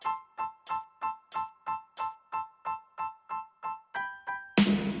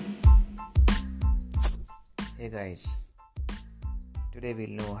Hey guys, today we'll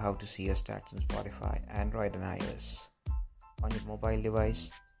know how to see your stats on Spotify, Android and iOS. On your mobile device,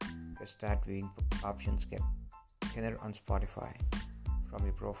 your stat viewing options get thinner on Spotify. From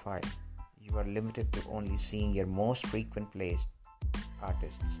your profile, you are limited to only seeing your most frequent played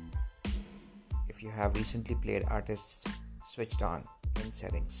artists. If you have recently played artists switched on in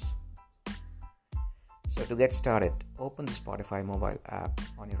settings. So to get started, open the Spotify mobile app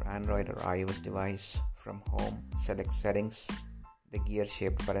on your Android or iOS device. From home, select settings, the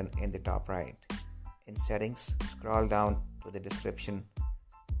gear-shaped button in the top right. In settings, scroll down to the description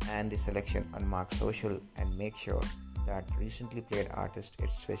and the selection unmark social and make sure that recently played artist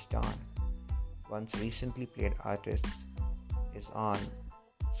is switched on. Once recently played artists is on,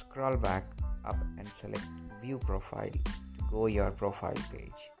 scroll back up and select view profile to go your profile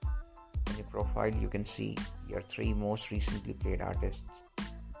page. In your profile, you can see your 3 most recently played artists.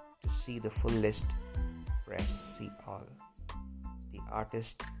 To see the full list, press see all. The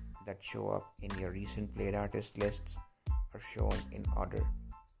artists that show up in your recent played artist lists are shown in order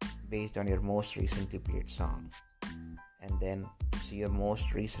based on your most recently played song. And then to see your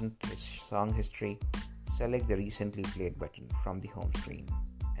most recent song history, select the recently played button from the home screen.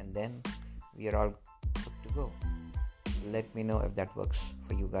 And then we are all good to go. Let me know if that works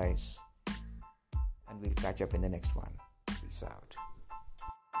for you guys. And we'll catch up in the next one. Peace out.